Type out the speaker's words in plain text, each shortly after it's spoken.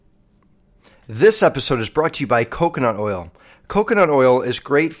This episode is brought to you by coconut oil. Coconut oil is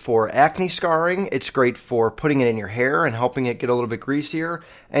great for acne scarring, it's great for putting it in your hair and helping it get a little bit greasier,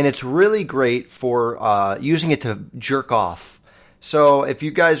 and it's really great for using it to jerk off. So if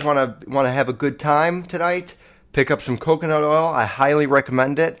you guys want to have a good time tonight, pick up some coconut oil. I highly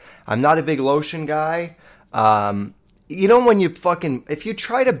recommend it. I'm not a big lotion guy. You know when if you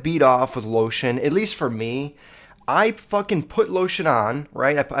try to beat off with lotion, at least for me, I fucking put lotion on,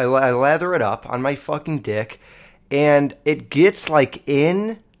 right? I lather it up on my fucking dick, and it gets like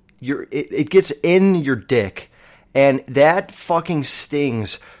in it gets in your dick, and that fucking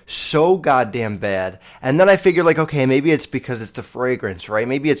stings so goddamn bad. And then I figure like, okay, maybe it's because it's the fragrance, right?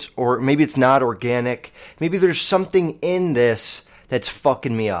 Maybe it's not organic. Maybe there's something in this that's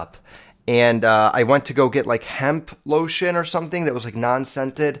fucking me up. And I went to go get like hemp lotion or something that was like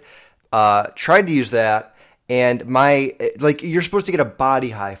non-scented. Tried to use that. And you're supposed to get a body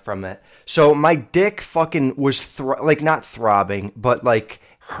high from it. So my dick fucking was, not throbbing, but like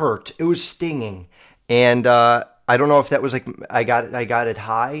hurt. It was stinging. And I don't know if that was like, I got it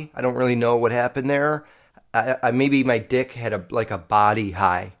high. I don't really know what happened there. Maybe my dick had a body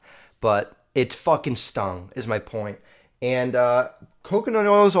high. But it fucking stung, is my point. And coconut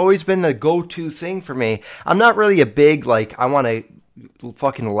oil has always been the go-to thing for me. I'm not really a big, I want to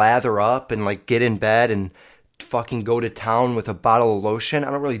fucking lather up and, get in bed and fucking go to town with a bottle of lotion.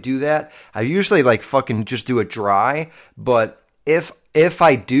 I don't really do that. I usually fucking just do it dry. But if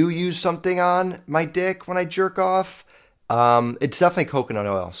I do use something on my dick when I jerk off, it's definitely coconut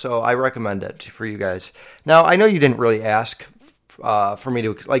oil. So I recommend it for you guys. Now, I know you didn't really ask for me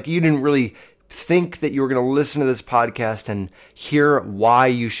to, you didn't really think that you were going to listen to this podcast and hear why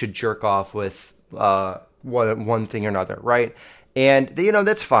you should jerk off with one thing or another, right? And,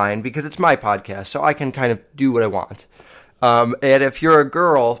 that's fine because it's my podcast, so I can kind of do what I want. And if you're a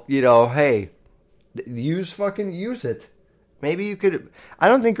girl, hey, use it. Maybe you could. I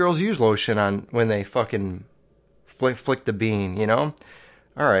don't think girls use lotion on when they fucking flick the bean, All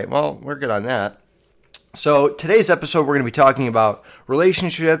right, well, we're good on that. So today's episode, we're going to be talking about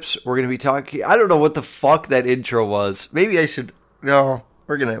relationships. We're going to be talking. I don't know what the fuck that intro was. Maybe I should. No.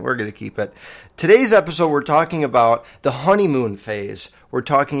 We're gonna keep it. Today's episode, we're talking about the honeymoon phase. We're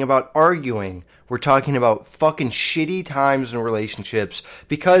talking about arguing. We're talking about fucking shitty times in relationships.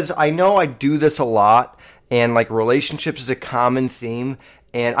 Because I know I do this a lot, and relationships is a common theme.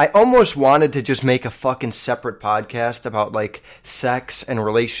 And I almost wanted to just make a fucking separate podcast about sex and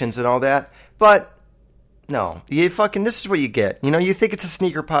relations and all that. But no, this is what you get. You think it's a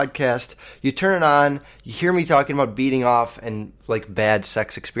sneaker podcast, you turn it on, you hear me talking about beating off and bad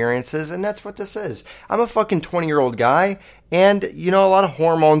sex experiences, and that's what this is. I'm a fucking 20-year-old guy, and a lot of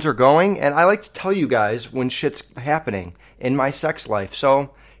hormones are going, and I like to tell you guys when shit's happening in my sex life.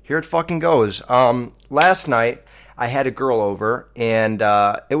 So here it fucking goes. Last night I had a girl over, and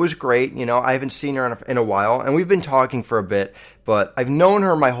it was great. I haven't seen her in a while, and we've been talking for a bit, but I've known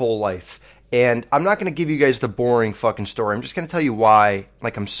her my whole life. And I'm not going to give you guys the boring fucking story. I'm just going to tell you why.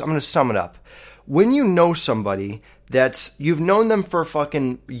 I'm going to sum it up. When you know somebody you've known them for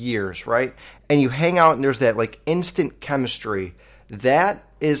fucking years, right? And you hang out and there's that instant chemistry. That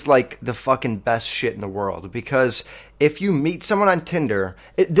is the fucking best shit in the world. Because if you meet someone on Tinder,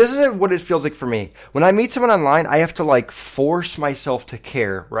 this is what it feels like for me. When I meet someone online, I have to force myself to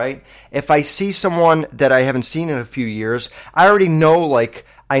care, right? If I see someone that I haven't seen in a few years, I already know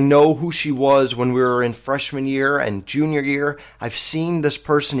I know who she was when we were in freshman year and junior year. I've seen this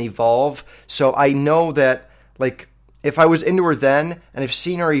person evolve. So I know that, if I was into her then and I've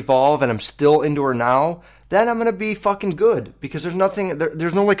seen her evolve and I'm still into her now, then I'm going to be fucking good. Because there's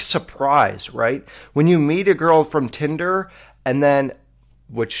no, surprise, right? When you meet a girl from Tinder and then,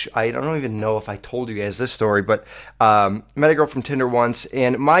 which I don't even know if I told you guys this story, but met a girl from Tinder once,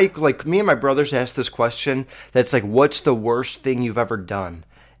 and me and my brothers asked this question that's what's the worst thing you've ever done?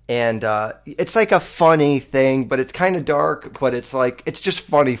 And it's a funny thing, but it's kind of dark, but it's it's just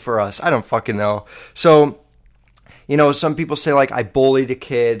funny for us. I don't fucking know. So, some people say I bullied a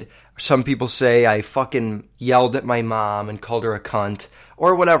kid. Some people say I fucking yelled at my mom and called her a cunt,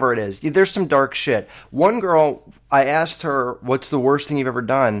 or whatever it is. There's some dark shit. One girl, I asked her, what's the worst thing you've ever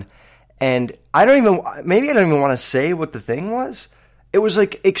done? And I don't even want to say what the thing was. It was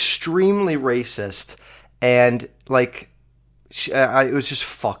extremely racist, and it was just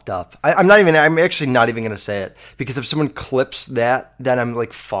fucked up. I'm actually not even going to say it, because if someone clips that, then I'm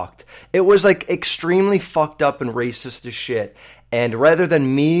fucked. It was extremely fucked up and racist as shit. And rather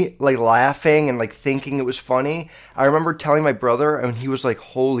than me laughing and thinking it was funny, I remember telling my brother, and he was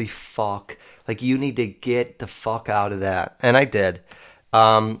holy fuck, you need to get the fuck out of that. And I did.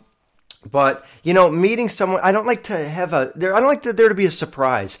 But, meeting someone, I don't like to have I don't like there to be a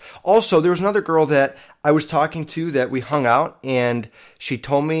surprise. Also, there was another girl that I was talking to that we hung out, and she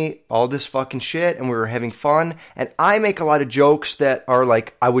told me all this fucking shit, and we were having fun, and I make a lot of jokes that are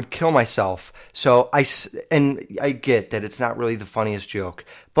like, I would kill myself. So I get that it's not really the funniest joke,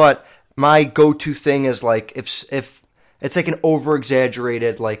 but my go-to thing is like, if it's like an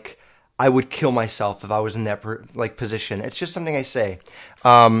over-exaggerated, like, I would kill myself if I was in that position. It's just something I say.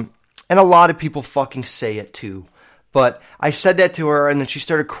 And a lot of people fucking say it too. But I said that to her, and then she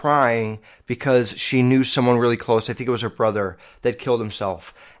started crying because she knew someone really close, I think it was her brother, that killed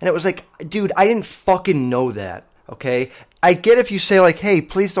himself. And it was like, dude, I didn't fucking know that, okay? I get if you say like, hey,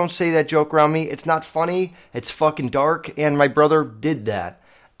 please don't say that joke around me. It's not funny. It's fucking dark, and my brother did that.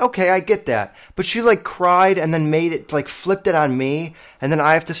 Okay, I get that. But she like cried and then made it, like flipped it on me, and then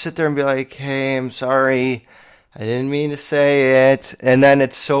I have to sit there and be like, hey, I'm sorry. I didn't mean to say it. And then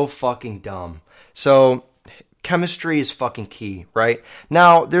it's so fucking dumb. So chemistry is fucking key, right?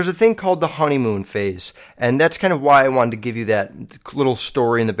 Now, there's a thing called the honeymoon phase. And that's kind of why I wanted to give you that little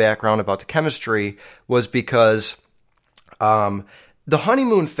story in the background about the chemistry, was because the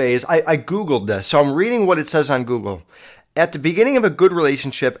honeymoon phase, I Googled this. So I'm reading what it says on Google. At the beginning of a good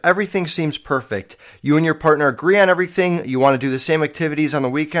relationship, everything seems perfect. You and your partner agree on everything. You want to do the same activities on the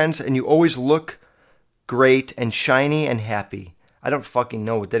weekends, and you always look great and shiny and happy. I don't fucking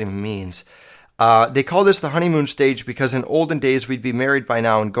know what that even means. They call this the honeymoon stage because in olden days we'd be married by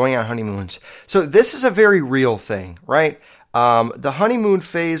now and going on honeymoons. So this is a very real thing, right? The honeymoon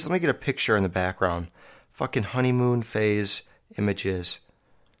phase, let me get a picture in the background. Fucking honeymoon phase images.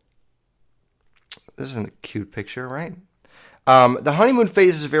 This is a cute picture, right? The honeymoon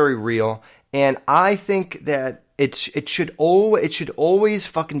phase is very real, and I think that it should always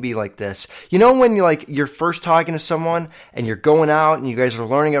fucking be like this. You know when you're first talking to someone and you're going out and you guys are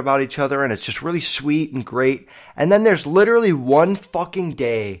learning about each other and it's just really sweet and great, and then there's literally one fucking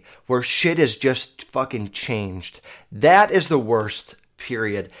day where shit is just fucking changed. That is the worst,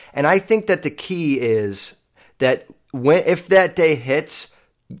 period. And I think that the key is that if that day hits,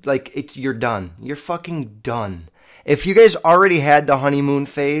 you're done. You're fucking done. If you guys already had the honeymoon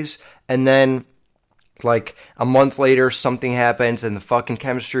phase and then like a month later something happens and the fucking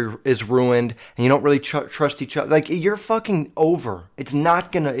chemistry is ruined and you don't really trust each other, like, you're fucking over. It's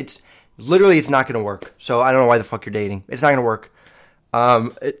not gonna work. So I don't know why the fuck you're dating. It's not gonna work.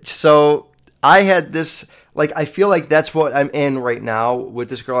 So I had this, like, I feel like that's what I'm in right now with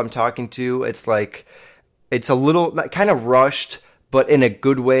this girl I'm talking to. It's like, it's a little kind of rushed, but in a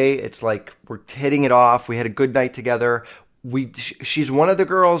good way. It's like we're hitting it off. We had a good night together. She's one of the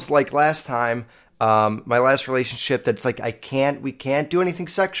girls, like last time, my last relationship, that's like, we can't do anything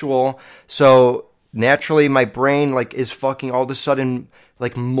sexual. So naturally my brain like is fucking all of a sudden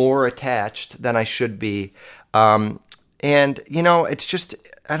like more attached than I should be. And it's just,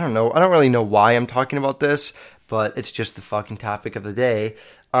 I don't know. I don't really know why I'm talking about this, but it's just the fucking topic of the day.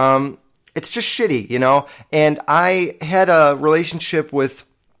 It's just shitty, And I had a relationship with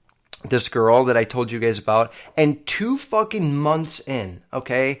this girl that I told you guys about, and 2 fucking months in,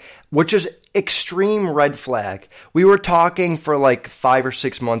 okay, which is extreme red flag. We were talking for like 5 or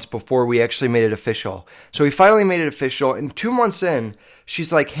 6 months before we actually made it official. So we finally made it official, and 2 months in,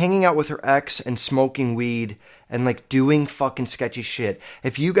 she's like hanging out with her ex and smoking weed and like doing fucking sketchy shit.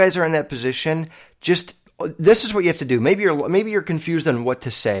 If you guys are in that position, this is what you have to do. Maybe you're confused on what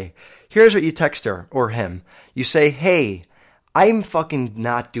to say. Here's what you text her or him. You say, hey, I'm fucking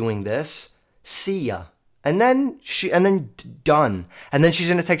not doing this. See ya. And then done. And then she's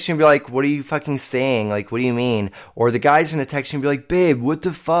gonna text you and be like, what are you fucking saying? Like, what do you mean? Or the guy's gonna text you and be like, babe, what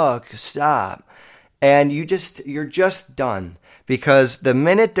the fuck? Stop. And you're just done. Because the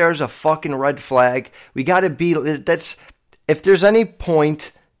minute there's a fucking red flag, we gotta be, if there's any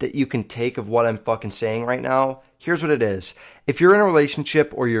point that you can take of what I'm fucking saying right now, here's what it is. If you're in a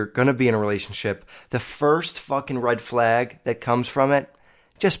relationship or you're going to be in a relationship, the first fucking red flag that comes from it,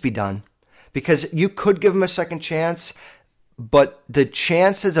 just be done. Because you could give them a second chance, but the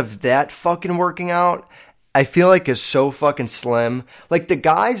chances of that fucking working out, I feel like is so fucking slim. Like the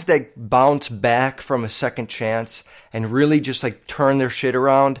guys that bounce back from a second chance and really just like turn their shit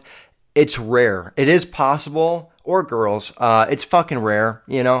around, it's rare. It is possible. Or girls, it's fucking rare,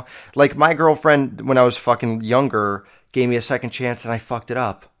 Like my girlfriend, when I was fucking younger, gave me a second chance and I fucked it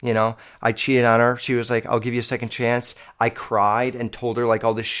up, I cheated on her. She was like, I'll give you a second chance. I cried and told her like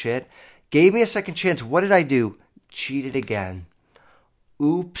all this shit. Gave me a second chance. What did I do? Cheated again.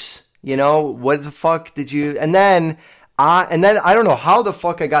 Oops. What the fuck did you... And then I don't know how the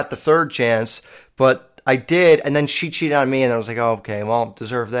fuck I got the third chance, but I did, and then she cheated on me, and I was like, oh, okay, well,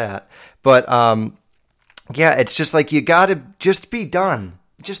 deserve that. But yeah, it's just like you gotta just be done.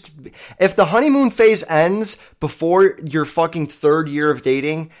 If the honeymoon phase ends before your fucking third year of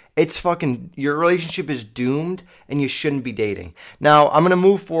dating, it's fucking, your relationship is doomed and you shouldn't be dating. Now, I'm going to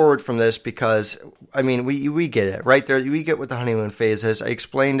move forward from this because, I mean, we get it, right? There, we get what the honeymoon phase is. I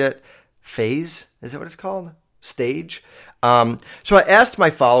explained it. Phase? Is that what it's called? Stage? So I asked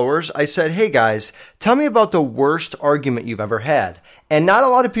my followers, I said, hey guys, tell me about the worst argument you've ever had. And not a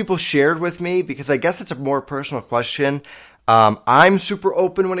lot of people shared with me because I guess it's a more personal question. I'm super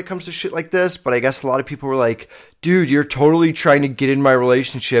open when it comes to shit like this, but I guess a lot of people were like, dude, you're totally trying to get in my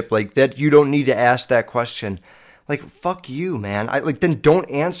relationship. Like that, you don't need to ask that question. Like, fuck you, man. Then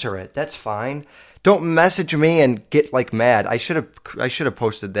don't answer it. That's fine. Don't message me and get like mad. I should have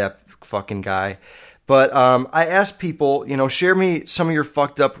posted that fucking guy. But, I asked people, share me some of your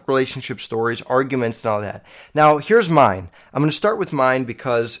fucked up relationship stories, arguments and all that. Now, here's mine. I'm going to start with mine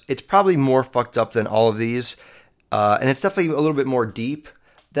because it's probably more fucked up than all of these. And it's definitely a little bit more deep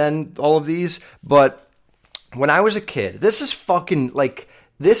than all of these. But when I was a kid, this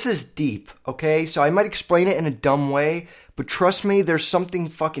is deep, okay? So I might explain it in a dumb way, but trust me, there's something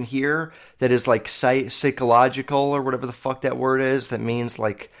fucking here that is like psychological or whatever the fuck that word is that means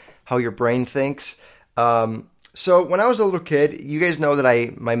like how your brain thinks. So when I was a little kid, you guys know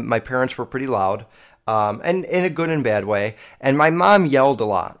that my parents were pretty loud. And in a good and bad way. And my mom yelled a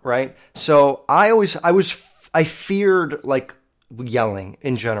lot, right? So I feared like yelling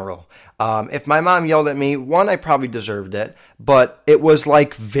in general. If my mom yelled at me, one, I probably deserved it, but it was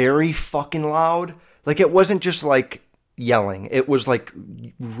like very fucking loud. Like it wasn't just like yelling. It was like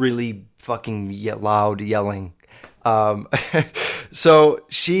really fucking loud yelling. So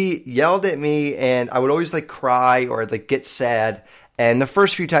she yelled at me and I would always like cry or I'd like get sad. And the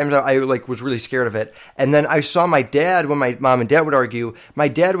first few times I like was really scared of it. And then I saw my dad, when my mom and dad would argue, my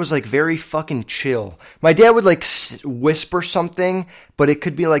dad was like very fucking chill. My dad would like whisper something, but it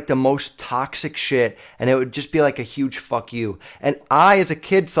could be like the most toxic shit. And it would just be like a huge fuck you. And I, as a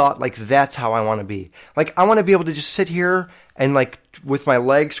kid, thought like that's how I want to be. Like I want to be able to just sit here and like with my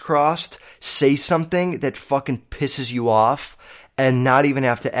legs crossed, say something that fucking pisses you off. And not even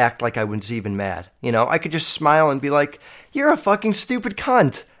have to act like I was even mad. I could just smile and be like, you're a fucking stupid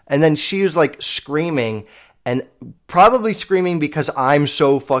cunt. And then she was like screaming and probably screaming because I'm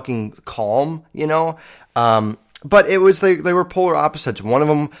so fucking calm, But it was, they were polar opposites. One of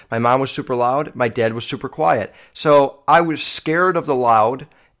them, my mom was super loud. My dad was super quiet. So I was scared of the loud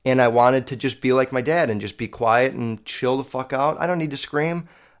and I wanted to just be like my dad and just be quiet and chill the fuck out. I don't need to scream.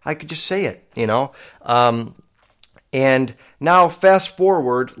 I could just say it, And now fast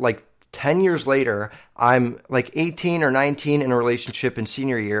forward like 10 years later, I'm like 18 or 19 in a relationship in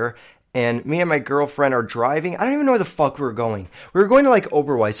senior year, and me and my girlfriend are driving. I don't even know where the fuck we were going. We were going to like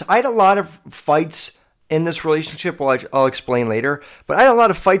Oberweis. I had a lot of fights in this relationship, I'll explain later, but I had a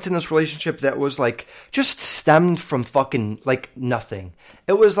lot of fights in this relationship that was like just stemmed from fucking like nothing.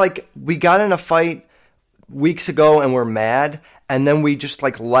 It was like we got in a fight weeks ago and we're mad, and then we just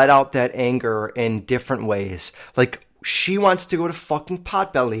like let out that anger in different ways. Like she wants to go to fucking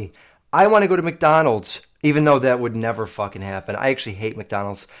Potbelly. I want to go to McDonald's, even though that would never fucking happen. I actually hate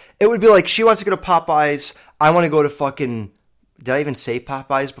McDonald's. It would be like she wants to go to Popeyes. I want to go to fucking, did I even say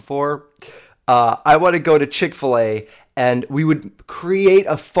Popeyes before? I want to go to Chick-fil-A, and we would create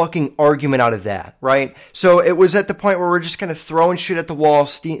a fucking argument out of that, right? So it was at the point where we're just kind of throwing shit at the wall,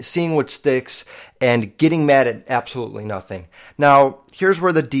 seeing what sticks, and getting mad at absolutely nothing. Now, here's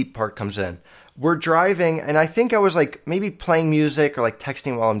where the deep part comes in. We're driving, and I think I was like maybe playing music or like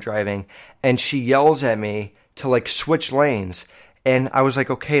texting while I'm driving, and she yells at me to like switch lanes. And I was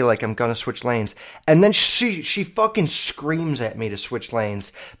like, okay, like I'm gonna switch lanes. And then she fucking screams at me to switch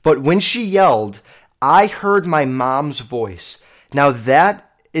lanes. But when she yelled, I heard my mom's voice. Now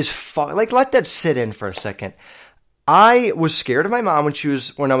that is like, let that sit in for a second. I was scared of my mom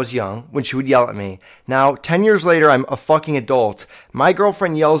when I was young, when she would yell at me. Now, 10 years later, I'm a fucking adult. My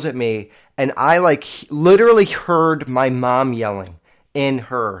girlfriend yells at me, and I like literally heard my mom yelling in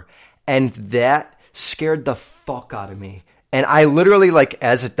her. And that scared the fuck out of me. And I literally, like,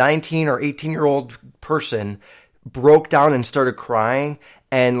 as a 19 or 18-year-old person, broke down and started crying.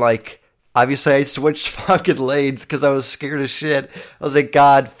 And, like, obviously I switched fucking lanes because I was scared as shit. I was like,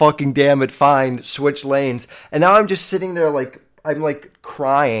 God fucking damn it, fine, switch lanes. And now I'm just sitting there, like, I'm, like,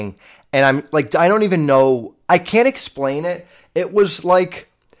 crying. And I'm, like, I don't even know. I can't explain it. It was, like,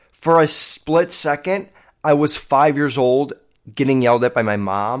 for a split second, I was 5 years old getting yelled at by my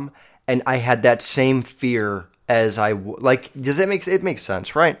mom. And I had that same fear as does it make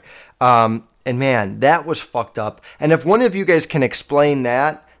sense, right? And man, that was fucked up. And if one of you guys can explain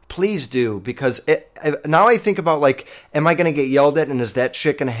that, please do, because now I think about, like, am I going to get yelled at, and is that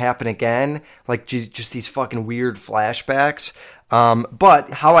shit going to happen again? Like, just these fucking weird flashbacks. But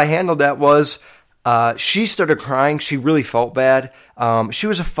how I handled that was, she started crying. She really felt bad. She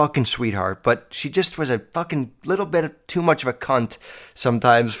was a fucking sweetheart, but she just was a fucking little bit too much of a cunt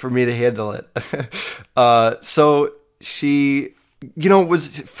sometimes for me to handle it. So she,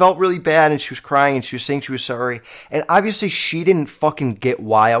 felt really bad, and she was crying, and she was saying she was sorry. And obviously she didn't fucking get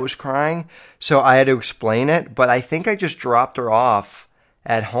why I was crying, so I had to explain it. But I think I just dropped her off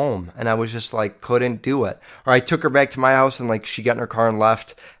at home, and I was just like, couldn't do it. Or I took her back to my house, and like she got in her car and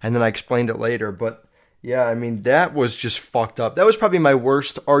left, and then I explained it later. But yeah, I mean, that was just fucked up. That was probably my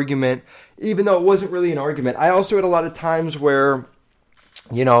worst argument, even though it wasn't really an argument. I also had a lot of times where,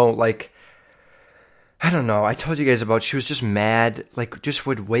 like, I don't know, I told you guys about, she was just mad, like, just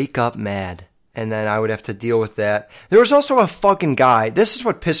would wake up mad, and then I would have to deal with that. There was also a fucking guy, this is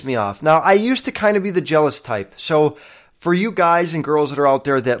what pissed me off. Now, I used to kind of be the jealous type, so for you guys and girls that are out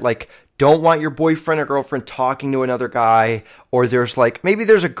there that, like, don't want your boyfriend or girlfriend talking to another guy, or there's, like, maybe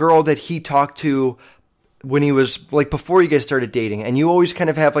there's a girl that he talked to when he was, like, before you guys started dating, and you always kind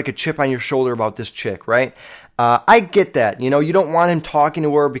of have, like, a chip on your shoulder about this chick, right? I get that. You don't want him talking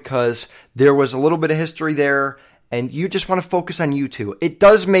to her because there was a little bit of history there, and you just want to focus on you two. It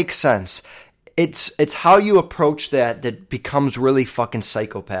does make sense. It's how you approach that becomes really fucking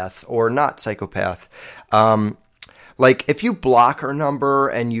psychopath, or not psychopath. Like, if you block her number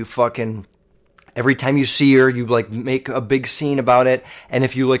and you fucking, every time you see her, you, like, make a big scene about it, and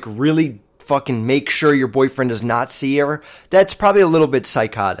if you, like, really fucking make sure your boyfriend does not see her, that's probably a little bit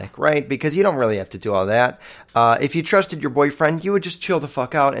psychotic, right? Because you don't really have to do all that. If you trusted your boyfriend, you would just chill the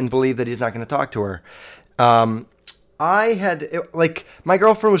fuck out and believe that he's not going to talk to her. My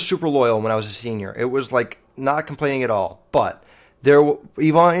girlfriend was super loyal when I was a senior. It was, like, not complaining at all. But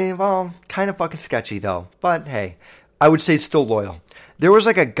Yvonne, kind of fucking sketchy, though. But, hey, I would say it's still loyal. There was,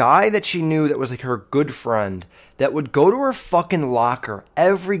 like, a guy that she knew that was, like, her good friend that would go to her fucking locker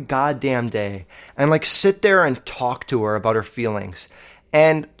every goddamn day and, like, sit there and talk to her about her feelings.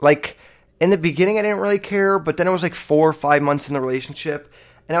 And, like, in the beginning I didn't really care, but then it was, like, 4 or 5 months in the relationship,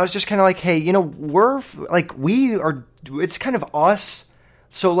 and I was just kind of like, hey, it's kind of us,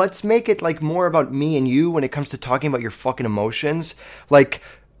 so let's make it, like, more about me and you when it comes to talking about your fucking emotions. Like,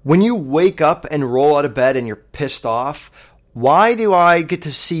 when you wake up and roll out of bed and you're pissed off, why do I get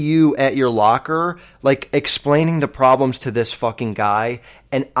to see you at your locker, like, explaining the problems to this fucking guy,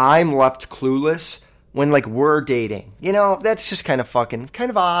 and I'm left clueless when, like, we're dating? That's just kind of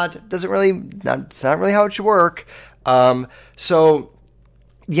odd. It's not really how it should work. So,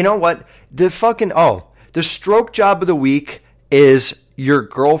 you know what? The stroke job of the week is your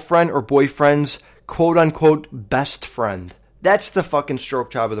girlfriend or boyfriend's quote-unquote best friend. That's the fucking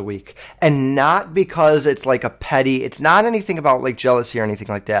stroke job of the week. And not because it's like a petty, it's not anything about like jealousy or anything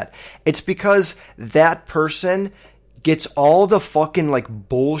like that. It's because that person gets all the fucking like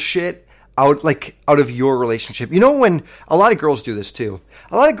bullshit out of your relationship. When a lot of girls do this too.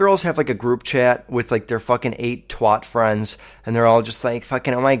 A lot of girls have like a group chat with like their fucking 8 twat friends, and they're all just like,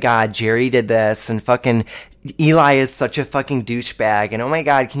 fucking, oh my god, Jerry did this, and fucking Eli is such a fucking douchebag, and oh my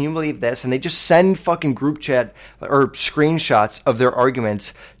god, can you believe this? And they just send fucking group chat or screenshots of their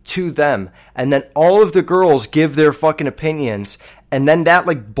arguments to them, and then all of the girls give their fucking opinions, and then that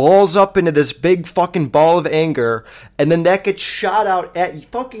like balls up into this big fucking ball of anger, and then that gets shot out at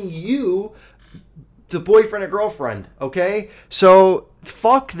fucking you, the boyfriend or girlfriend, okay? So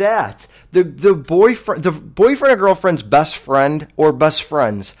fuck that. The boyfriend or girlfriend's best friend or best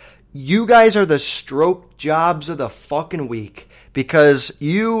friends, you guys are the stroke jobs of the fucking week, because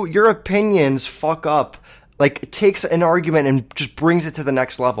your opinions fuck up. Like, it takes an argument and just brings it to the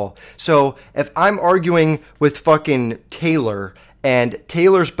next level. So if I'm arguing with fucking Taylor, and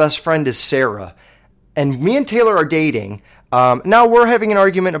Taylor's best friend is Sarah, and me and Taylor are dating, now we're having an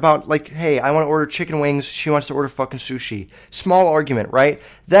argument about, like, hey, I want to order chicken wings, she wants to order fucking sushi. Small argument, right?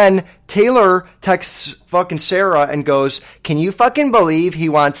 Then Taylor texts fucking Sarah and goes, can you fucking believe he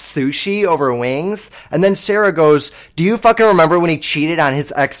wants sushi over wings? And then Sarah goes, do you fucking remember when he cheated on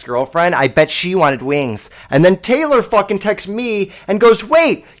his ex-girlfriend? I bet she wanted wings. And then Taylor fucking texts me and goes,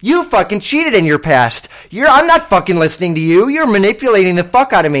 wait, you fucking cheated in your past. I'm not fucking listening to you. You're manipulating the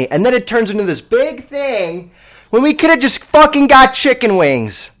fuck out of me. And then it turns into this big thing when we could have just fucking got chicken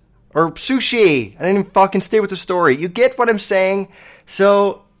wings or sushi. I didn't even fucking stay with the story. You get what I'm saying?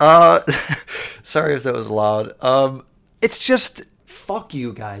 So, sorry if that was loud. It's just, fuck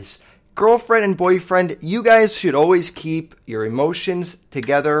you guys. girlfriend and boyfriend, you guys should always keep your emotions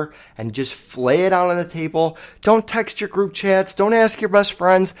together and just lay it out on the table. Don't text your group chats. Don't ask your best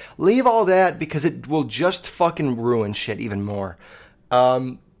friends. Leave all that because it will just fucking ruin shit even more.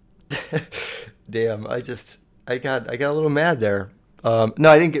 Damn, I got a little mad there. No,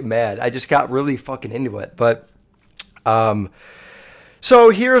 I didn't get mad. I just got really fucking into it. But, so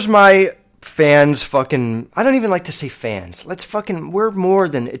here's my fans fucking, I don't even like to say fans. We're more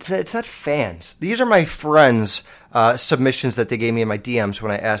than, it's not fans. These are my friends' submissions that they gave me in my DMs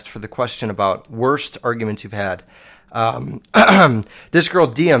when I asked for the question about worst arguments you've had. This girl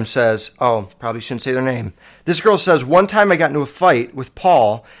DM says, oh, probably shouldn't say their name. This girl says, one time I got into a fight with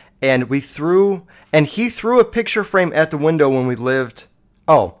Paul and he threw a picture frame at the window when we lived,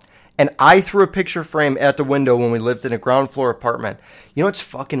 and I threw a picture frame at the window when we lived in a ground floor apartment. You know what's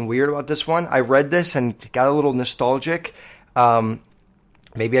fucking weird about this one? I read this and got a little nostalgic.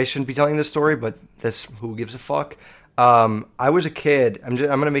 Maybe I shouldn't be telling this story, but who gives a fuck? I was a kid. I'm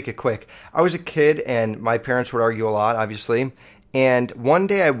going to make it quick. I was a kid and my parents would argue a lot, obviously. And one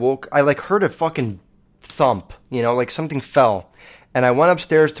day I heard a fucking thump, like something fell. And I went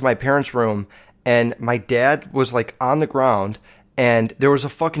upstairs to my parents' room and my dad was like on the ground. And there was a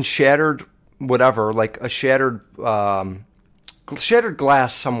fucking shattered whatever, like a shattered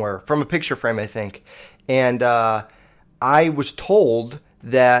glass somewhere from a picture frame, I think. And I was told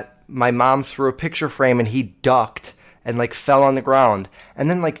that my mom threw a picture frame and he ducked and like fell on the ground. And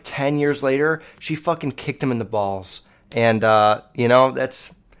then like 10 years later, she fucking kicked him in the balls. And,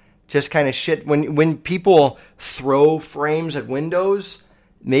 that's just kind of shit. When people throw frames at windows,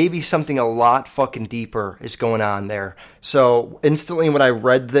 maybe something a lot fucking deeper is going on there. So instantly when I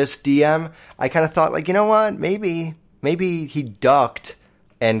read this DM, I kind of thought like, you know what? Maybe he ducked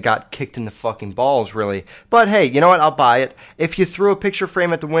and got kicked in the fucking balls, really. But hey, you know what? I'll buy it. If you threw a picture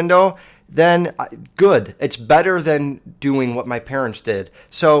frame at the window, then good. It's better than doing what my parents did.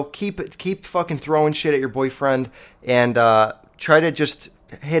 So keep fucking throwing shit at your boyfriend and try to just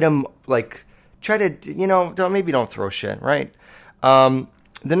hit him like, don't throw shit, right?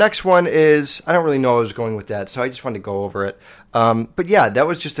 The next one is, I don't really know where I was going with that, so I just wanted to go over it. But yeah, that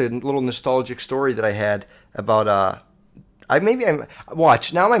was just a little nostalgic story that I had about,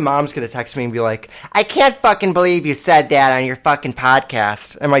 watch, now my mom's going to text me and be like, I can't fucking believe you said that on your fucking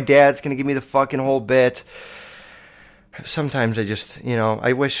podcast. And my dad's going to give me the fucking whole bit. Sometimes I just,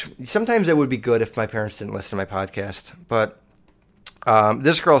 sometimes it would be good if my parents didn't listen to my podcast. But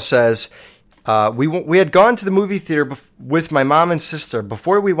this girl says, we had gone to the movie theater with my mom and sister.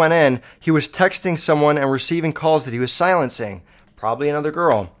 Before we went in, he was texting someone and receiving calls that he was silencing. Probably another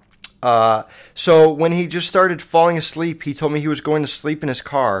girl. So when he just started falling asleep, he told me he was going to sleep in his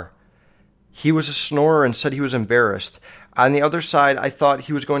car. He was a snorer and said he was embarrassed. On the other side, I thought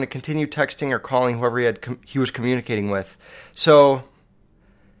he was going to continue texting or calling whoever he was communicating with. So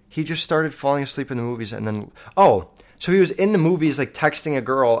he just started falling asleep in the movies and then... So he was in the movies, like, texting a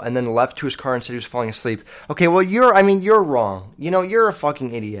girl and then left to his car and said he was falling asleep. Okay, well, you're wrong. You're a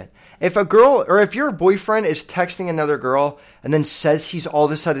fucking idiot. If a girl, or if your boyfriend is texting another girl and then says he's all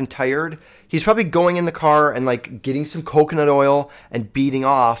of a sudden tired, he's probably going in the car and, like, getting some coconut oil and beating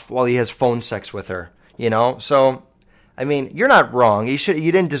off while he has phone sex with her, So, you're not wrong. You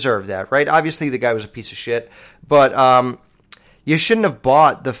didn't deserve that, right? Obviously, the guy was a piece of shit. But, you shouldn't have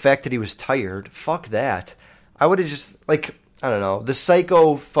bought the fact that he was tired. Fuck that. I would have just, like, I don't know, the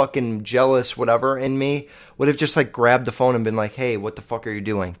psycho fucking jealous whatever in me would have just, like, grabbed the phone and been like, hey, what the fuck are you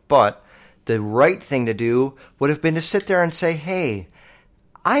doing? But the right thing to do would have been to sit there and say, hey,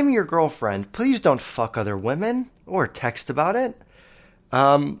 I'm your girlfriend. Please don't fuck other women or text about it.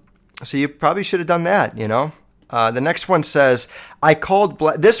 So you probably should have done that, The next one says, I called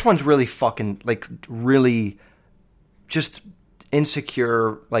this one's really fucking, like, really just...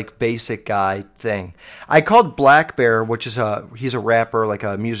 insecure, like, basic guy thing. I called Black Bear, which is he's a rapper, like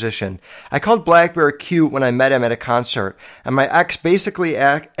a musician. I called Black Bear cute when I met him at a concert, and my ex basically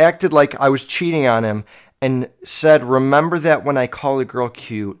acted like I was cheating on him and said, remember that when I call a girl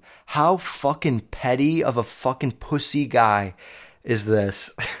cute. How fucking petty of a fucking pussy guy is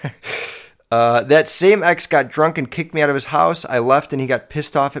this? That same ex got drunk and kicked me out of his house. I left and he got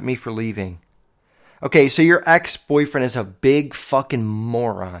pissed off at me for leaving. Okay, so your ex-boyfriend is a big fucking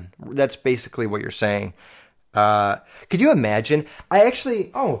moron. That's basically what you're saying. Could you imagine? That's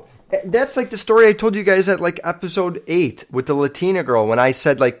like the story I told you guys at like episode 8 with the Latina girl when I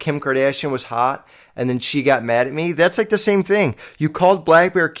said like Kim Kardashian was hot and then she got mad at me. That's like the same thing. You called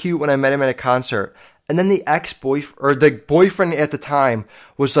Black Bear cute when I met him at a concert. And then the ex-boyfriend, or the boyfriend at the time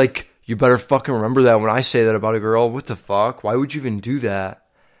was like, you better fucking remember that when I say that about a girl. What the fuck? Why would you even do that?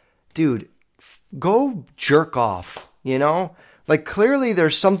 dude, go jerk off, you know? Like, clearly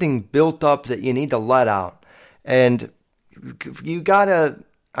there's something built up that you need to let out. And you gotta,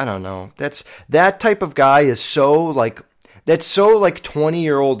 I don't know. That type of guy is so, like, that's so, like,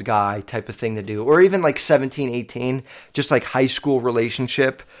 20-year-old guy type of thing to do. Or even, like, 17, 18, just, like, high school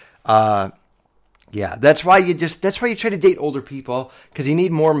relationship. Yeah, that's why you try to date older people, because you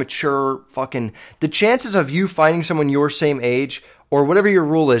need more mature fucking, the chances of you finding someone your same age, or whatever your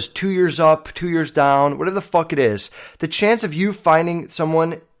rule is, 2 years up, 2 years down, whatever the fuck it is, the chance of you finding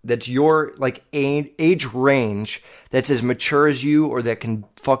someone that's your, like, age range, that's as mature as you, or that can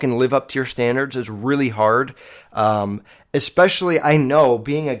fucking live up to your standards is really hard. Especially, I know,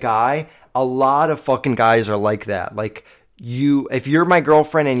 being a guy, a lot of fucking guys are like that. Like, if you're my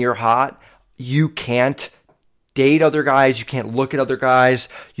girlfriend and you're hot, you can't date other guys, you can't look at other guys,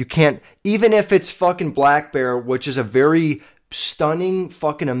 you can't, even if it's fucking Black Bear, which is a very stunning,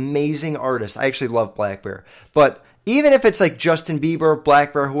 fucking amazing artist. I actually love Black Bear. But even if it's like Justin Bieber,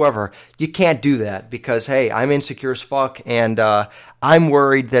 Black Bear, whoever, you can't do that because, hey, I'm insecure as fuck, and I'm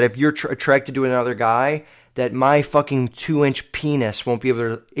worried that if you're attracted to another guy, that my fucking 2-inch penis won't be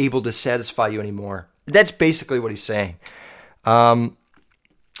able to satisfy you anymore. That's basically what he's saying.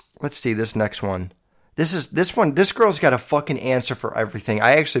 Let's see this next one. This girl's got a fucking answer for everything.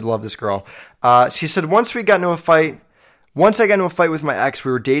 I actually love this girl. She said, once I got into a fight with my ex,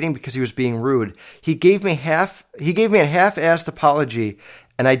 we were dating because he was being rude. He gave me a half-assed apology,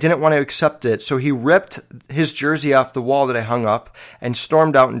 and I didn't want to accept it. So he ripped his jersey off the wall that I hung up and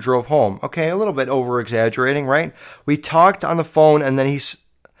stormed out and drove home. Okay, a little bit over-exaggerating, right? We talked on the phone, and then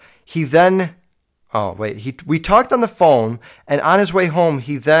we talked on the phone, and on his way home,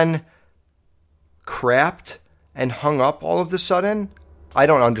 he then crapped and hung up all of a sudden. I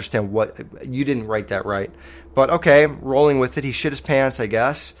don't understand you didn't write that right. But okay, rolling with it. He shit his pants, I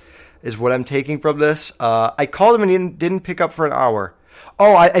guess, is what I'm taking from this. I called him and he didn't pick up for an hour.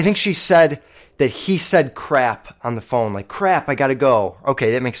 Oh, I think she said that he said crap on the phone. Like, crap, I gotta go.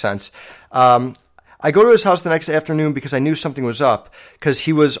 Okay, that makes sense. I go to his house the next afternoon because I knew something was up, because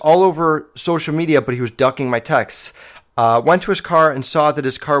he was all over social media, but he was ducking my texts. Went to his car and saw that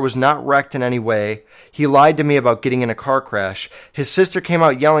his car was not wrecked in any way. He lied to me about getting in a car crash. His sister came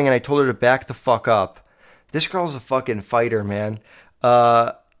out yelling, and I told her to back the fuck up. This girl's a fucking fighter, man.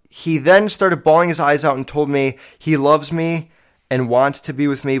 He then started bawling his eyes out and told me he loves me and wants to be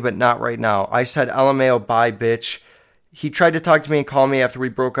with me, but not right now. I said, LMAO, bye, bitch. He tried to talk to me and call me after we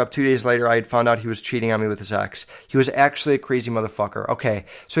broke up. 2 days later, I had found out he was cheating on me with his ex. He was actually a crazy motherfucker. Okay,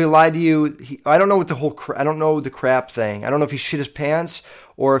 so he lied to you. I don't know what I don't know the crap thing. I don't know if he shit his pants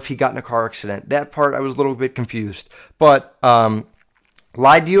or if he got in a car accident. That part, I was a little bit confused. But,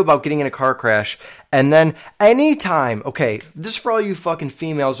 lied to you about getting in a car crash. And then anytime, okay, this is for all you fucking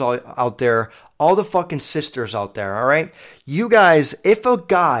females out there, all the fucking sisters out there, all right? You guys, if a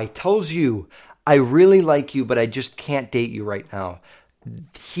guy tells you, I really like you, but I just can't date you right now,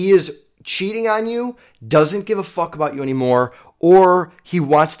 he is cheating on you, doesn't give a fuck about you anymore, or he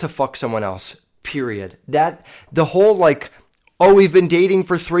wants to fuck someone else, period. The whole, like, oh, we've been dating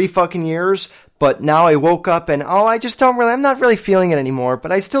for 3 fucking years, but now I woke up and, I'm not really feeling it anymore,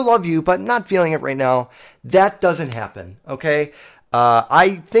 but I still love you, but not feeling it right now. That doesn't happen, okay?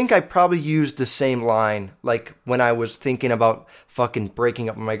 I think I probably used the same line, like when I was thinking about fucking breaking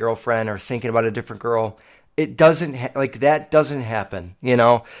up with my girlfriend or thinking about a different girl. It doesn't, that doesn't happen, you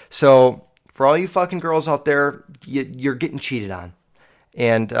know? So, for all you fucking girls out there, you're getting cheated on.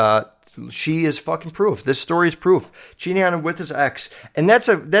 And, she is fucking proof. This story is proof. Cheating on him with his ex. And that's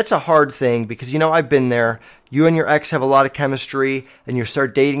a hard thing because, you know, I've been there. You and your ex have a lot of chemistry and you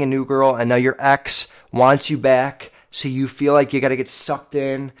start dating a new girl and now your ex wants you back. So you feel like you got to get sucked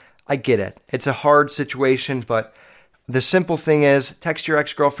in. I get it. It's a hard situation, but the simple thing is text your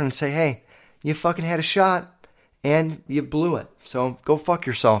ex-girlfriend and say, hey, you fucking had a shot and you blew it. So go fuck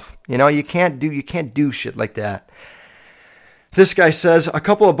yourself. You know, you can't do shit like that. This guy says, a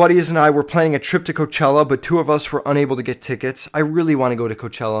couple of buddies and I were planning a trip to Coachella, but 2 of us were unable to get tickets. I really want to go to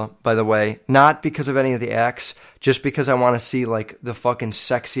Coachella, by the way. Not because of any of the acts, just because I want to see, like, the fucking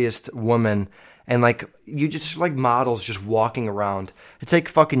sexiest woman. And, like, you just, like, models just walking around. It's like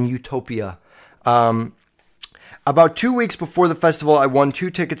fucking utopia. About 2 weeks before the festival, I won 2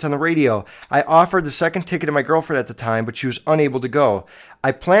 tickets on the radio. I offered the second ticket to my girlfriend at the time, but she was unable to go.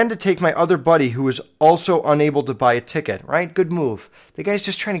 I planned to take my other buddy who was also unable to buy a ticket, right? Good move. The guy's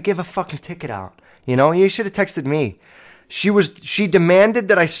just trying to give a fucking ticket out. You know, he should have texted me. She demanded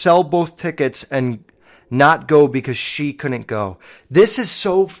that I sell both tickets and not go because she couldn't go. This is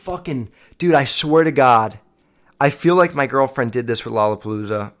so fucking... Dude, I swear to God, I feel like my girlfriend did this with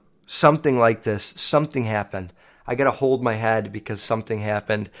Lollapalooza. something like this. Something happened. I got to hold my head because something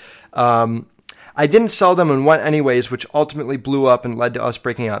happened. I didn't sell them and went anyways, which ultimately blew up and led to us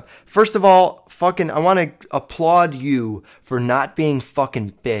breaking up. First of all, I want to applaud you for not being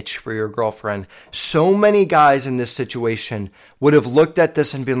fucking bitch for your girlfriend. So many guys in this situation would have looked at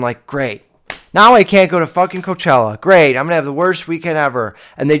this and been like, great, now I can't go to fucking Coachella. Great, I'm going to have the worst weekend ever.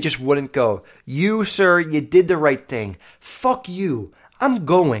 And they just wouldn't go. You, sir, you did the right thing. Fuck you. I'm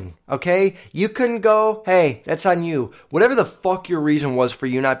going, okay? You couldn't go? Hey, that's on you. Whatever the fuck your reason was for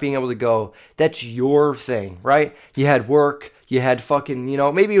you not being able to go, that's your thing, right? You had work, you had fucking,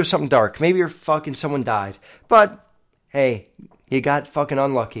 maybe it was something dark. Maybe you're fucking someone died. But, hey, you got fucking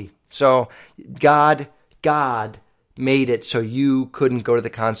unlucky. So, God made it so you couldn't go to the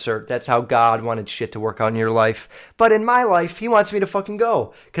concert. That's how God wanted shit to work out in your life. But in my life, he wants me to fucking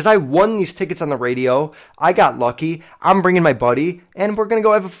go. Because I won these tickets on the radio. I got lucky. I'm bringing my buddy. And we're going to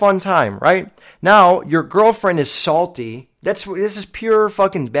go have a fun time, right? Now, your girlfriend is salty. This is pure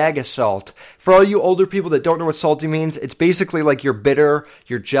fucking bag of salt. For all you older people that don't know what salty means, it's basically like you're bitter,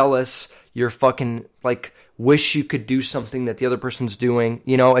 you're jealous, you're fucking like wish you could do something that the other person's doing.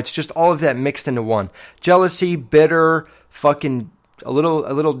 It's just all of that mixed into one. Jealousy, bitter, fucking a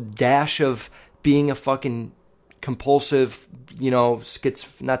little dash of being a fucking compulsive, not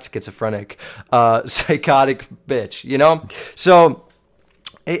schizophrenic, psychotic bitch, So,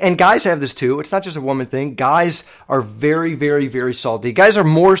 and guys have this too. It's not just a woman thing. Guys are very, very, very salty. Guys are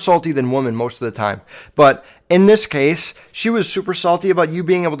more salty than women most of the time. But in this case, she was super salty about you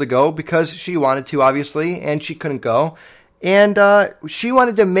being able to go because she wanted to, obviously, and she couldn't go. And she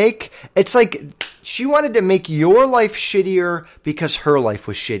wanted to make your life shittier because her life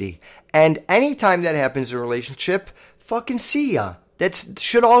was shitty. And anytime that happens in a relationship, fucking see ya. That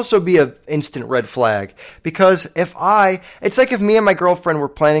should also be an instant red flag. Because it's like if me and my girlfriend were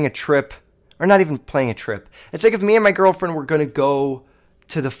planning a trip, or not even planning a trip. It's like if me and my girlfriend were going to go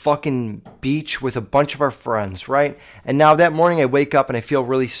to the fucking beach with a bunch of our friends, right? And now that morning I wake up and I feel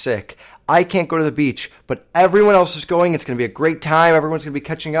really sick. I can't go to the beach, but everyone else is going. It's going to be a great time. Everyone's going to be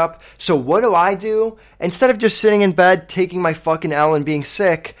catching up. So what do? Instead of just sitting in bed, taking my fucking L and being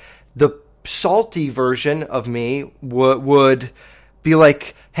sick, the salty version of me would be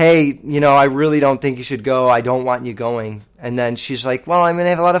like, hey, I really don't think you should go. I don't want you going. And then she's like, well, I'm going to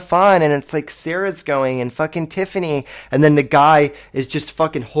have a lot of fun. And it's like Sarah's going and fucking Tiffany. And then the guy is just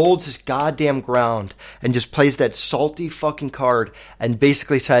fucking holds his goddamn ground and just plays that salty fucking card and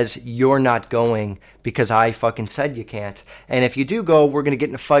basically says, you're not going because I fucking said you can't. And if you do go, we're going to get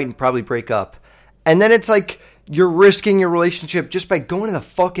in a fight and probably break up. And then it's like you're risking your relationship just by going to the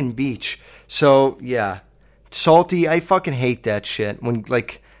fucking beach. So, yeah. Salty, I fucking hate that shit. When,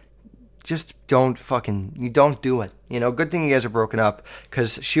 just don't do it. Good thing you guys are broken up,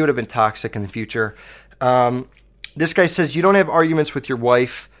 because she would have been toxic in the future. This guy says, you don't have arguments with your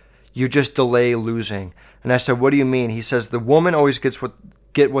wife, you just delay losing. And I said, what do you mean? He says, the woman always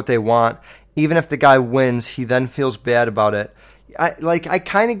get what they want. Even if the guy wins, he then feels bad about it. I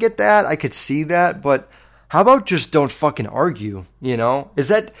kind of get that. I could see that, but how about just don't fucking argue,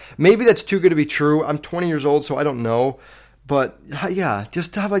 maybe that's too good to be true. I'm 20 years old, so I don't know. But, yeah,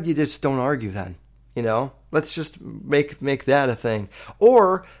 just how about you just don't argue then, Let's just make that a thing.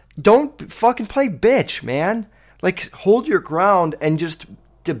 Or don't fucking play bitch, man. Hold your ground and just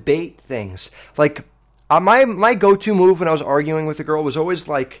debate things. My go-to move when I was arguing with a girl was always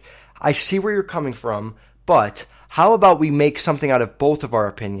I see where you're coming from, but how about we make something out of both of our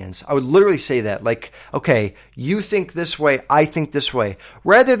opinions? I would literally say that. Okay, you think this way, I think this way.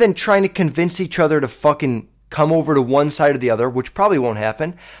 Rather than trying to convince each other to fucking come over to one side or the other, which probably won't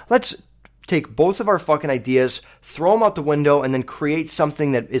happen, let's take both of our fucking ideas, throw them out the window, and then create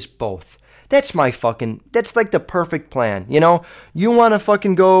something that is both. That's the perfect plan. You want to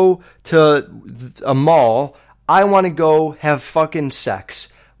fucking go to a mall. I want to go have fucking sex.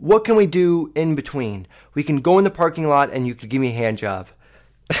 What can we do in between? We can go in the parking lot and you can give me a hand job.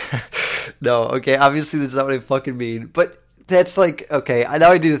 No, okay, obviously that's not what I fucking mean. But that's okay,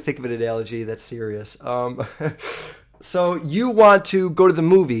 now I need to think of an analogy that's serious. So you want to go to the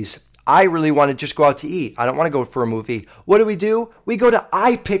movies. I really want to just go out to eat. I don't want to go for a movie. What do? We go to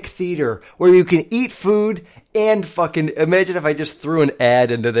iPick Theater, where you can eat food and fucking, imagine if I just threw an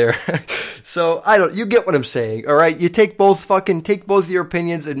ad into there. So, you get what I'm saying, alright? You take both of your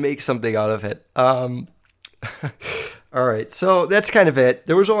opinions and make something out of it. Alright, so that's kind of it.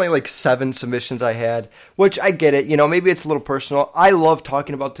 There was only 7 submissions I had, which I get it, maybe it's a little personal. I love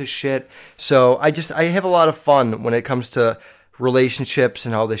talking about this shit, so I have a lot of fun when it comes to relationships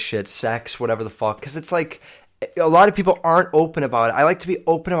and all this shit, sex, whatever the fuck, because it's a lot of people aren't open about it. I like to be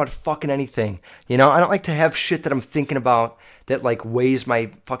open about fucking anything. You know, I don't like to have shit that I'm thinking about that like weighs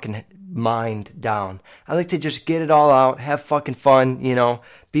my fucking mind down. I like to just get it all out, have fucking fun, you know,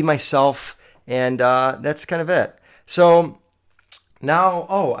 be myself, and that's kind of it. So now,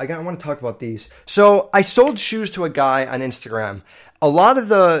 I want to talk about these. So I sold shoes to a guy on Instagram. A lot of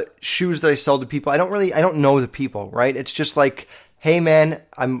the shoes that I sell to people, I don't know the people, right? It's just like, hey man,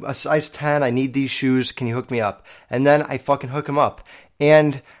 I'm a size 10, I need these shoes, can you hook me up? And then I fucking hook him up.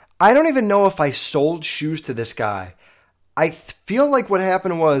 And I don't even know if I sold shoes to this guy. I feel like what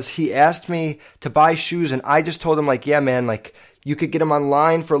happened was he asked me to buy shoes and I just told him like, yeah man, like you could get them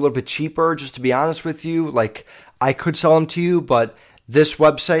online for a little bit cheaper, just to be honest with you. Like I could sell them to you, but this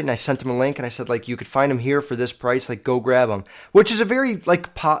website, and I sent him a link and I said like, you could find them here for this price, like go grab them, which is a very like,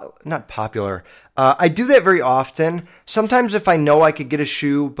 not popular. I do that very often. Sometimes if I know I could get a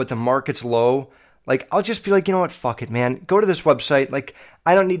shoe, but the market's low, like I'll just be like, you know what, fuck it, man. Go to this website. Like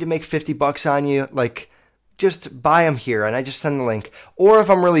I don't need to make $50 on you. Like just buy them here, and I just send the link. Or if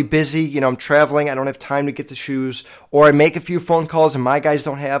I'm really busy, you know, I'm traveling, I don't have time to get the shoes, or I make a few phone calls and my guys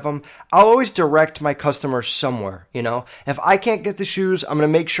don't have them, I'll always direct my customers somewhere, you know. If I can't get the shoes, I'm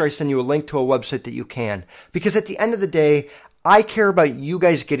going to make sure I send you a link to a website that you can. Because at the end of the day, I care about you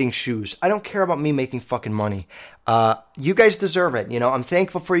guys getting shoes. I don't care about me making fucking money. You guys deserve it, you know. I'm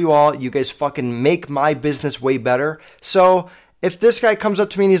thankful for you all. You guys fucking make my business way better. So if this guy comes up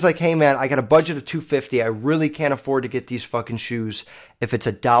to me and he's like, hey man, I got a budget of $250. I really can't afford to get these fucking shoes if it's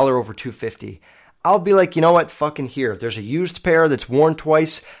 $1 over $250. I'll be like, you know what? Fucking here. There's a used pair that's worn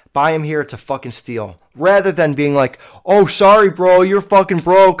twice. Buy them here. It's a fucking steal. Rather than being like, oh, sorry, bro. You're fucking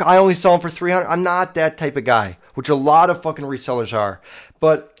broke. I only sell them for $300. I'm not that type of guy, which a lot of fucking resellers are.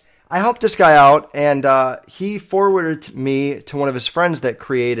 But I helped this guy out, and he forwarded me to one of his friends that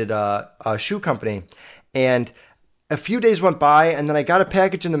created a shoe company. And a few days went by, and then I got a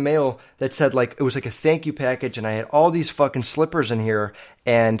package in the mail that said, like, it was like a thank you package, and I had all these fucking slippers in here,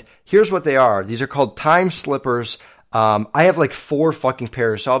 and here's what they are. These are called Time slippers. I have like 4 fucking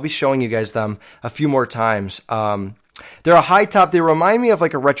pairs, so I'll be showing you guys them a few more times. They're a high top. They remind me of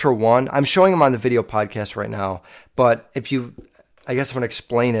like a Retro 1. I'm showing them on the video podcast right now, but I guess I'm going to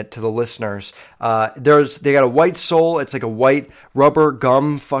explain it to the listeners. They got a white sole. It's like a white rubber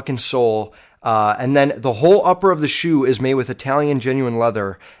gum fucking sole. And then the whole upper of the shoe is made with Italian genuine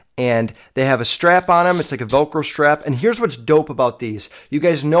leather, and they have a strap on them. It's like a Velcro strap. And here's what's dope about these. You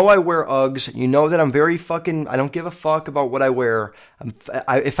guys know I wear Uggs. You know that I'm very I don't give a fuck about what I wear.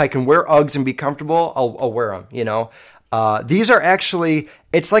 If I can wear Uggs and be comfortable, I'll wear them, you know. These are actually,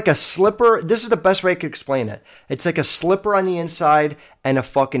 it's like a slipper. This is the best way I could explain it. It's like a slipper on the inside and a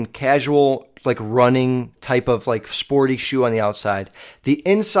fucking casual, like running type of like sporty shoe on the outside. The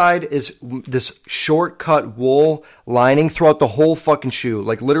inside is this short-cut wool lining throughout the whole fucking shoe,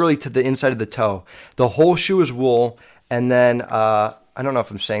 like literally to the inside of the toe. The whole shoe is wool, and then, I don't know if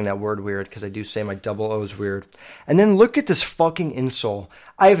I'm saying that word weird because I do say my double O's weird. And then look at this fucking insole.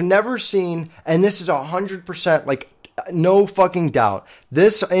 I have never seen, and this is 100% like, no fucking doubt.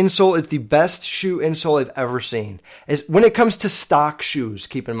 This insole is the best shoe insole I've ever seen. When it comes to stock shoes,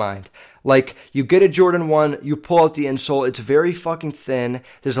 keep in mind. Like, you get a Jordan 1, you pull out the insole, it's very fucking thin,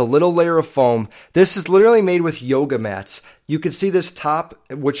 there's a little layer of foam. This is literally made with yoga mats. You can see this top,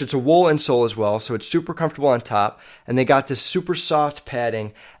 which it's a wool insole as well, so it's super comfortable on top, and they got this super soft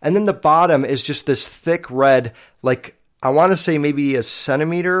padding. And then the bottom is just this thick red, like, I want to say maybe a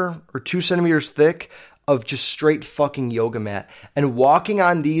centimeter or 2 centimeters thick, of just straight fucking yoga mat. And walking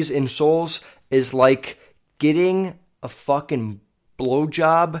on these insoles is like getting a fucking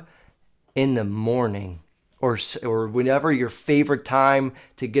blowjob in the morning or whenever your favorite time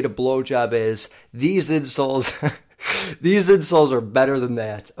to get a blowjob is. These insoles these insoles are better than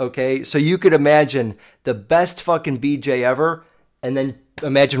that, okay? So you could imagine the best fucking BJ ever, and then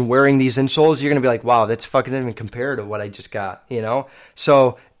imagine wearing these insoles. You're going to be like, wow, that's fucking not even compared to what I just got, you know?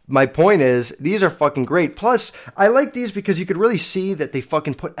 So my point is, these are fucking great. Plus, I like these because you could really see that they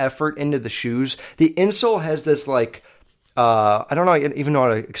fucking put effort into the shoes. The insole has this like, I don't know, even know how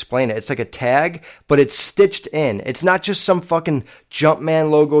to explain it. It's like a tag, but it's stitched in. It's not just some fucking Jumpman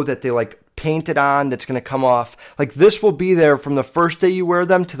logo that they like painted on that's going to come off. Like, this will be there from the first day you wear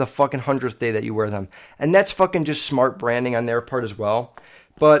them to the fucking 100th day that you wear them. And that's fucking just smart branding on their part as well.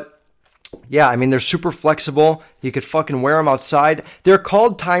 But yeah, I mean, they're super flexible. You could fucking wear them outside. They're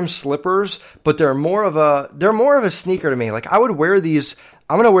called Time slippers, but they're more of a sneaker to me. Like, I would wear these.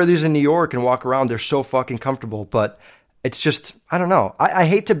 I'm going to wear these in New York and walk around. They're so fucking comfortable, but it's just, I don't know. I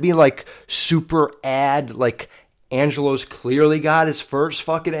hate to be like super ad, like Angelo's clearly got his first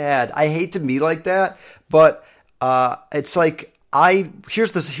fucking ad. I hate to be like that, But it's like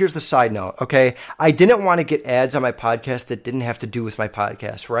here's the side note, okay? I didn't want to get ads on my podcast that didn't have to do with my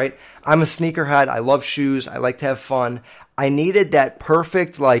podcast, right? I'm a sneakerhead. I love shoes. I like to have fun. I needed that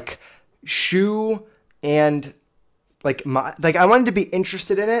perfect like shoe and like I wanted to be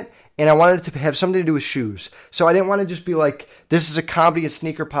interested in it, and I wanted it to have something to do with shoes. So I didn't want to just be like, this is a comedy and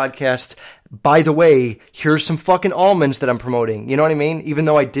sneaker podcast. By the way, here's some fucking almonds that I'm promoting. You know what I mean? Even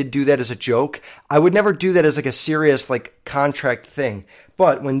though I did do that as a joke, I would never do that as like a serious like contract thing.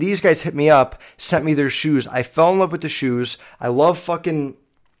 But when these guys hit me up, sent me their shoes, I fell in love with the shoes. I love fucking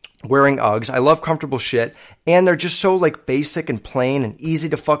wearing Uggs. I love comfortable shit, and they're just so like basic and plain and easy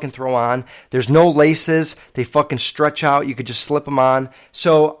to fucking throw on. There's no laces. They fucking stretch out. You could just slip them on.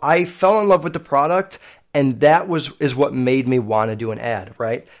 So I fell in love with the product, and that is what made me want to do an ad,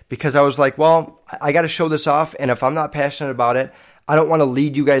 right? Because I was like, well, I got to show this off, and if I'm not passionate about it, I don't want to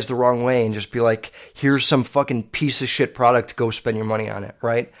lead you guys the wrong way and just be like, here's some fucking piece of shit product, go spend your money on it,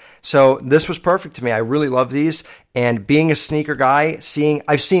 right? So this was perfect to me. I really love these, and being a sneaker guy,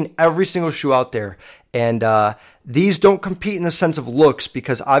 I've seen every single shoe out there, and these don't compete in the sense of looks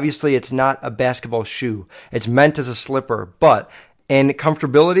because obviously it's not a basketball shoe. It's meant as a slipper, but in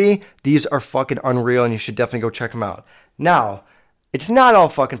comfortability, these are fucking unreal, and you should definitely go check them out. Now, it's not all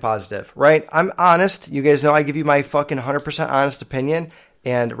fucking positive, right? I'm honest. You guys know I give you my fucking 100% honest opinion.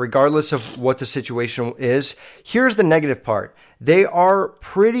 And regardless of what the situation is, here's the negative part. They are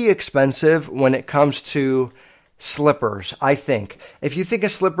pretty expensive when it comes to slippers, I think. If you think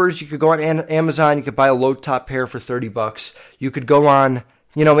of slippers, you could go on Amazon. You could buy a low-top pair for $30. You could go on,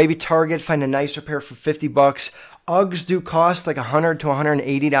 maybe Target, find a nicer pair for $50. Uggs do cost like $100 to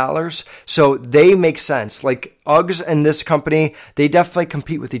 $180, so they make sense. Like Uggs and this company, they definitely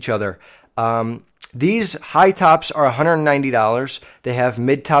compete with each other. These high tops are $190. They have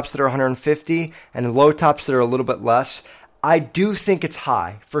mid tops that are $150 and low tops that are a little bit less. I do think it's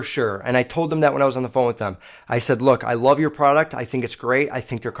high for sure, and I told them that when I was on the phone with them. I said, look, I love your product. I think it's great. I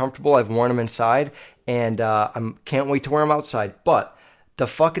think they're comfortable. I've worn them inside, and I can't wait to wear them outside. But the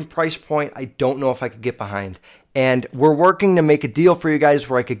fucking price point, I don't know if I could get behind. And we're working to make a deal for you guys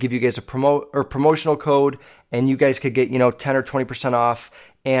where I could give you guys a promotional code, and you guys could get 10 or 20% off.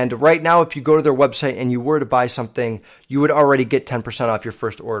 And right now, if you go to their website and you were to buy something, you would already get 10% off your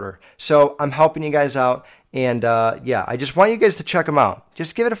first order. So I'm helping you guys out, and I just want you guys to check them out.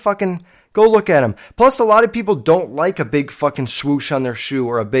 Just give it a fucking go look at them. Plus, a lot of people don't like a big fucking swoosh on their shoe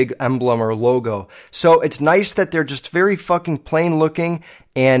or a big emblem or logo. So it's nice that they're just very fucking plain looking,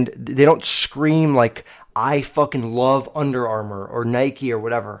 and they don't scream like, I fucking love Under Armour or Nike or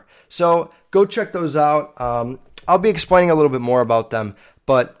whatever. So go check those out. I'll be explaining a little bit more about them,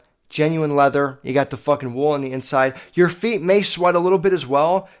 but genuine leather, you got the fucking wool on the inside. Your feet may sweat a little bit as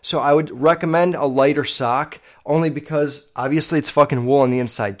well, so I would recommend a lighter sock, only because obviously it's fucking wool on the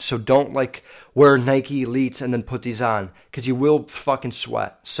inside. So don't like wear Nike Elites and then put these on, because you will fucking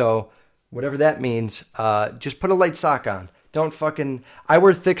sweat. So whatever that means, just put a light sock on. Don't fucking, I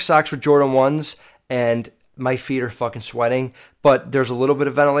wear thick socks with Jordan 1s, and my feet are fucking sweating, but there's a little bit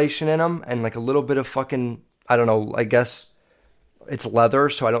of ventilation in them and like a little bit of fucking, I don't know, I guess it's leather,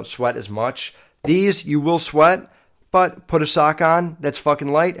 so I don't sweat as much. These, you will sweat, but put a sock on that's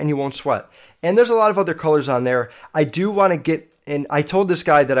fucking light and you won't sweat. And there's a lot of other colors on there. I do want to get, and I told this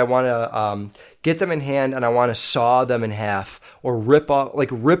guy that I want to get them in hand and I want to saw them in half or rip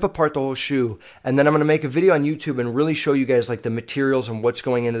apart the whole shoe. And then I'm going to make a video on YouTube and really show you guys like the materials and what's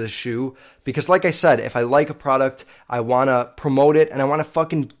going into the shoe. Because like I said, if I like a product, I want to promote it and I want to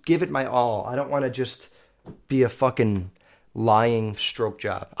fucking give it my all. I don't want to just be a fucking lying stroke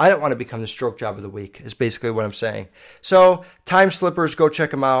job. I don't want to become the stroke job of the week is basically what I'm saying. So Time Slippers, go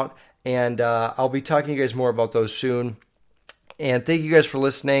check them out. And I'll be talking to you guys more about those soon. And thank you guys for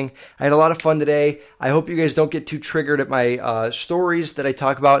listening. I had a lot of fun today. I hope you guys don't get too triggered at my stories that I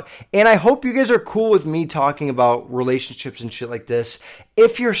talk about. And I hope you guys are cool with me talking about relationships and shit like this.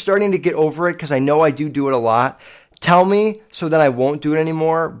 If you're starting to get over it, because I know I do it a lot, tell me so that I won't do it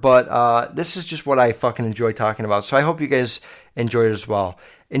anymore. But this is just what I fucking enjoy talking about. So I hope you guys enjoy it as well.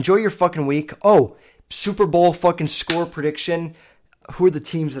 Enjoy your fucking week. Oh, Super Bowl fucking score prediction. Who are the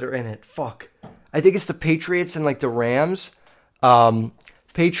teams that are in it? Fuck. I think it's the Patriots and like the Rams.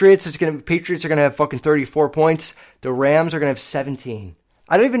 Patriots are gonna have fucking 34 points. The Rams are gonna have 17.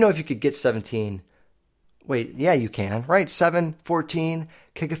 I don't even know if you could get 17. Wait, yeah, you can, right? 7-14,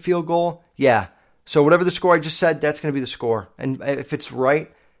 kick a field goal. Yeah. So whatever the score I just said, that's gonna be the score. And if it's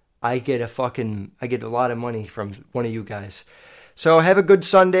right, I get a lot of money from one of you guys. So have a good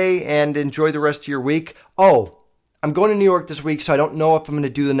Sunday and enjoy the rest of your week. Oh, I'm going to New York this week, so I don't know if I'm going to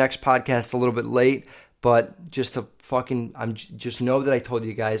do the next podcast a little bit late. But just to just know that I told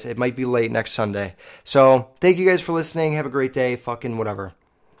you guys. It might be late next Sunday. So thank you guys for listening. Have a great day. Fucking whatever.